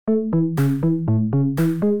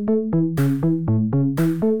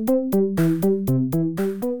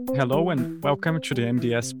Hello and welcome to the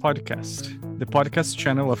MDS podcast, the podcast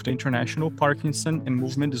channel of the International Parkinson and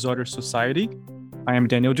Movement Disorders Society. I am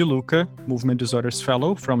Daniel DeLuca, Movement Disorders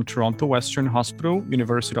Fellow from Toronto Western Hospital,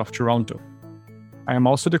 University of Toronto. I am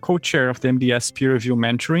also the co-chair of the MDS Peer Review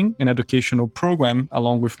Mentoring and Educational Program,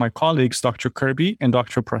 along with my colleagues Dr. Kirby and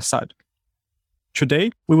Dr. Prasad.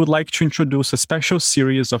 Today, we would like to introduce a special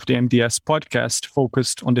series of the MDS podcast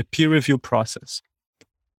focused on the peer review process.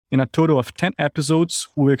 In a total of 10 episodes,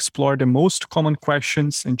 we will explore the most common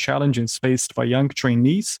questions and challenges faced by young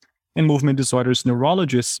trainees and movement disorders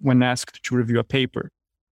neurologists when asked to review a paper.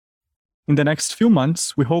 In the next few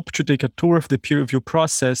months, we hope to take a tour of the peer review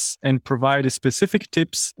process and provide specific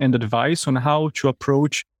tips and advice on how to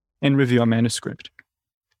approach and review a manuscript.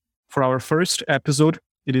 For our first episode,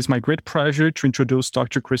 it is my great pleasure to introduce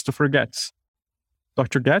Dr. Christopher Getz.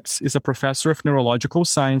 Dr. Getz is a professor of neurological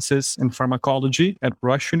sciences and pharmacology at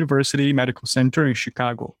Rush University Medical Center in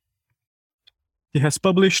Chicago. He has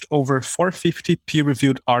published over 450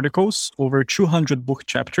 peer-reviewed articles, over 200 book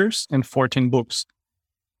chapters, and 14 books.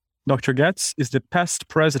 Dr. Getz is the past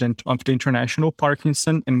president of the International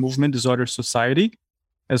Parkinson and Movement Disorders Society,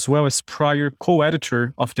 as well as prior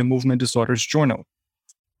co-editor of the Movement Disorders Journal.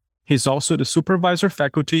 He's also the supervisor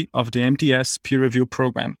faculty of the MDS peer review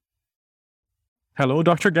program. Hello,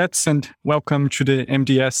 Dr. Getz, and welcome to the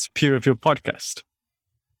MDS peer review podcast.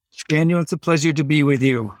 Daniel, it's a pleasure to be with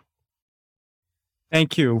you.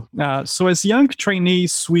 Thank you. So as young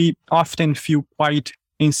trainees, we often feel quite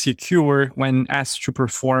insecure when asked to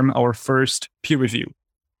perform our first peer review.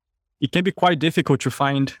 It can be quite difficult to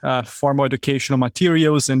find formal educational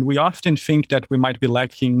materials, and we often think that we might be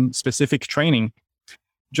lacking specific training.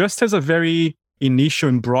 Just as a very initial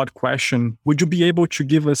and broad question, would you be able to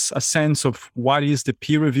give us a sense of what is the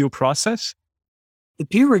peer review process? The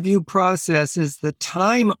peer review process is the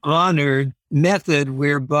time-honored method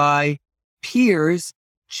whereby peers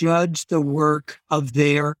judge the work of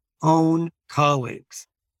their own colleagues.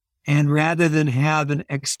 And rather than have an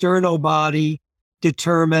external body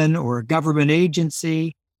determine or a government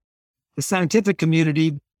agency, the scientific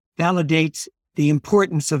community validates the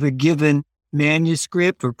importance of a given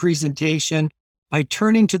manuscript or presentation by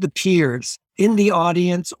turning to the peers in the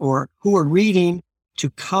audience or who are reading to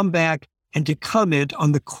come back and to comment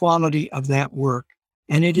on the quality of that work.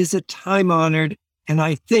 And it is a time-honored and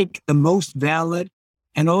I think the most valid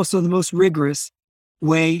and also the most rigorous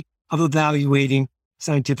way of evaluating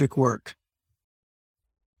scientific work.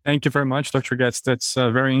 Thank you very much, Dr. Getz. That's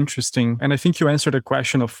very interesting. And I think you answered the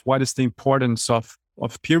question of what is the importance of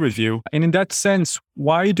peer review. And in that sense,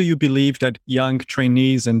 why do you believe that young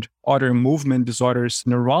trainees and other movement disorders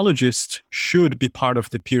neurologists should be part of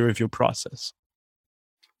the peer review process?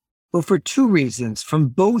 Well, for two reasons from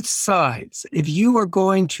both sides. If you are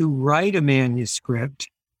going to write a manuscript,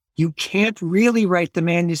 you can't really write the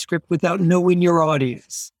manuscript without knowing your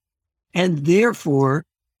audience. And therefore,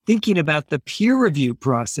 thinking about the peer review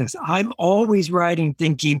process, I'm always writing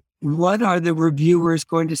thinking, what are the reviewers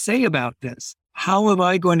going to say about this? How am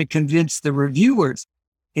I going to convince the reviewers?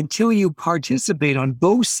 Until you participate on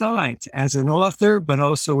both sides as an author, but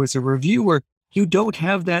also as a reviewer, you don't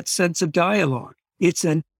have that sense of dialogue. It's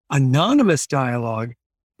an anonymous dialogue,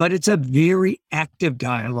 but it's a very active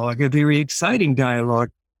dialogue, a very exciting dialogue,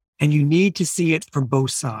 and you need to see it from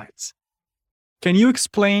both sides. Can you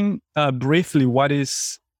explain briefly what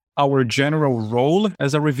is our general role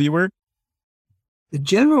as a reviewer? The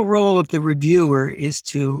general role of the reviewer is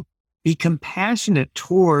to be compassionate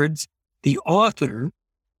towards the author,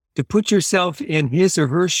 to put yourself in his or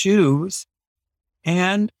her shoes,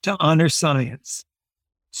 and to honor science.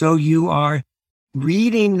 So you are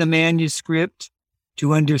reading the manuscript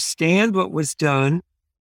to understand what was done,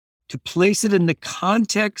 to place it in the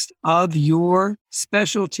context of your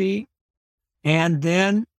specialty, and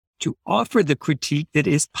then to offer the critique that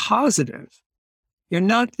is positive. You're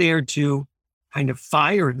not there to kind of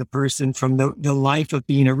fire the person from the life of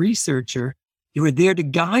being a researcher. You are there to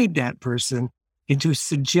guide that person into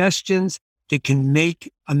suggestions that can make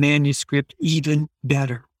a manuscript even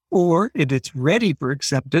better. Or if it's ready for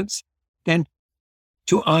acceptance, then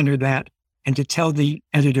to honor that and to tell the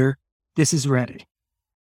editor, this is ready.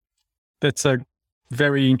 That's a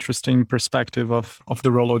very interesting perspective of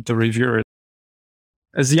the role of the reviewer.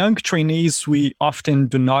 As young trainees, we often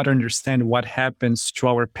do not understand what happens to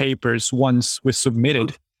our papers once we submit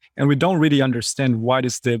it, and we don't really understand what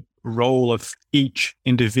is the role of each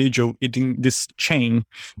individual in this chain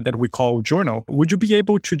that we call journal. Would you be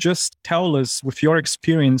able to just tell us, with your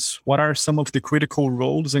experience, what are some of the critical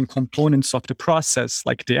roles and components of the process,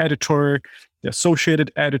 like the editor, the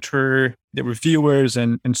associated editor, the reviewers,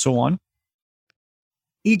 and so on?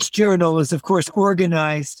 Each journal is, of course,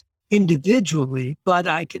 organized individually, but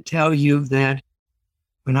I can tell you that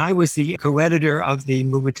when I was the co-editor of the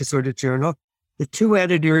Movement Disorder Journal, the two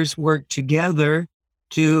editors worked together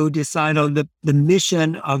to decide on the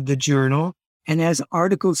mission of the journal. And as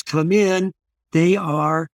articles come in, they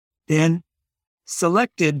are then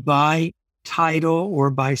selected by title or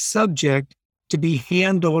by subject to be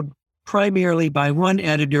handled primarily by one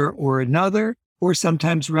editor or another, or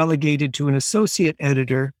sometimes relegated to an associate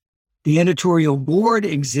editor. The editorial board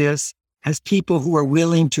exists as people who are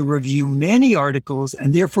willing to review many articles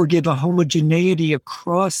and therefore give a homogeneity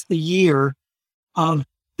across the year of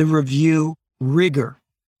the review rigor.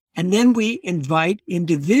 And then we invite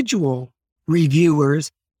individual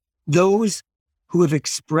reviewers, those who have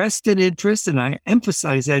expressed an interest, and I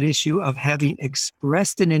emphasize that issue of having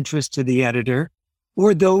expressed an interest to the editor,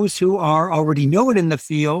 or those who are already known in the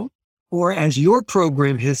field, or as your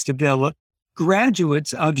program has developed,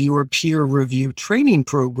 graduates of your peer review training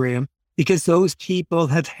program, because those people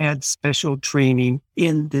have had special training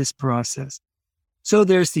in this process. So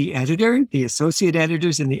there's the editor, the associate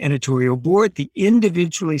editors, and the editorial board, the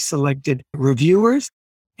individually selected reviewers,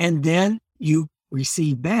 and then you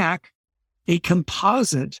receive back a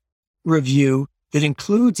composite review that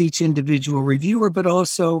includes each individual reviewer, but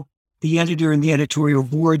also the editor and the editorial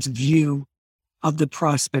board's view of the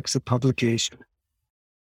prospects of publication.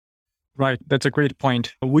 Right. That's a great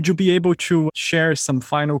point. Would you be able to share some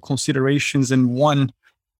final considerations in one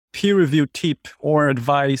peer review tip or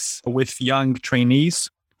advice with young trainees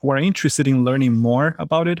who are interested in learning more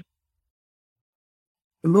about it?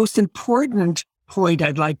 The most important point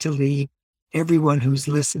I'd like to leave everyone who's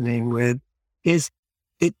listening with is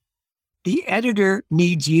that the editor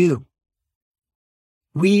needs you.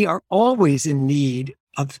 We are always in need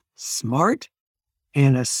of smart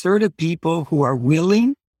and assertive people who are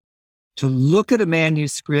willing to look at a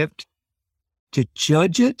manuscript, to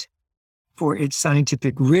judge it for its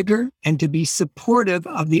scientific rigor, and to be supportive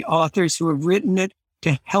of the authors who have written it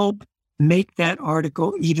to help make that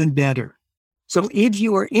article even better. So if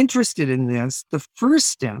you are interested in this, the first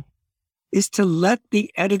step is to let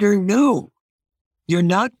the editor know you're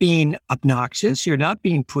not being obnoxious, you're not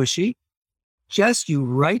being pushy. Just you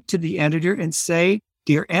write to the editor and say,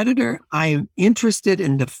 "Dear editor, I am interested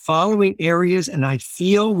in the following areas, and I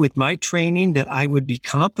feel with my training that I would be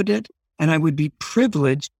competent and I would be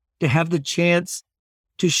privileged to have the chance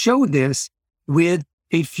to show this with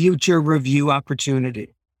a future review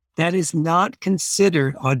opportunity." That is not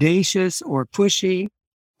considered audacious or pushy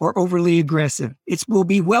or overly aggressive. It will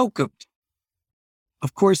be welcomed.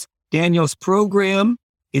 Of course, Daniel's program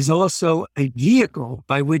is also a vehicle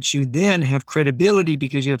by which you then have credibility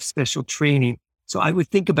because you have special training. So I would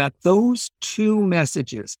think about those two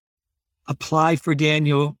messages. Apply for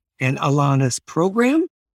Daniel and Alana's program,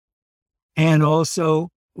 and also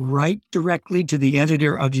write directly to the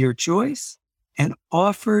editor of your choice and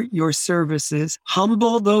offer your services,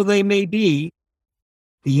 humble though they may be.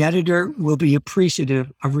 The editor will be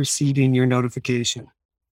appreciative of receiving your notification.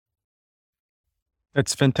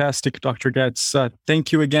 That's fantastic, Dr. Getz.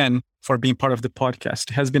 Thank you again for being part of the podcast.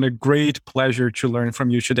 It has been a great pleasure to learn from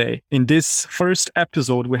you today. In this first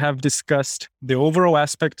episode, we have discussed the overall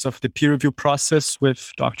aspects of the peer review process with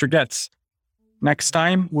Dr. Getz. Next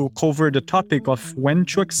time, we'll cover the topic of when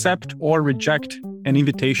to accept or reject an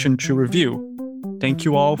invitation to review. Thank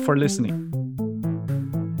you all for listening.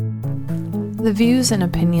 The views and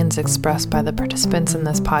opinions expressed by the participants in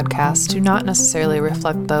this podcast do not necessarily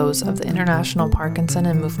reflect those of the International Parkinson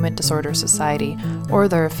and Movement Disorder Society or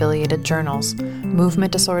their affiliated journals,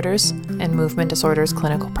 Movement Disorders and Movement Disorders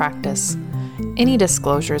Clinical Practice. Any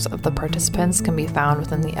disclosures of the participants can be found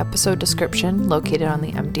within the episode description located on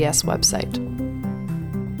the MDS website.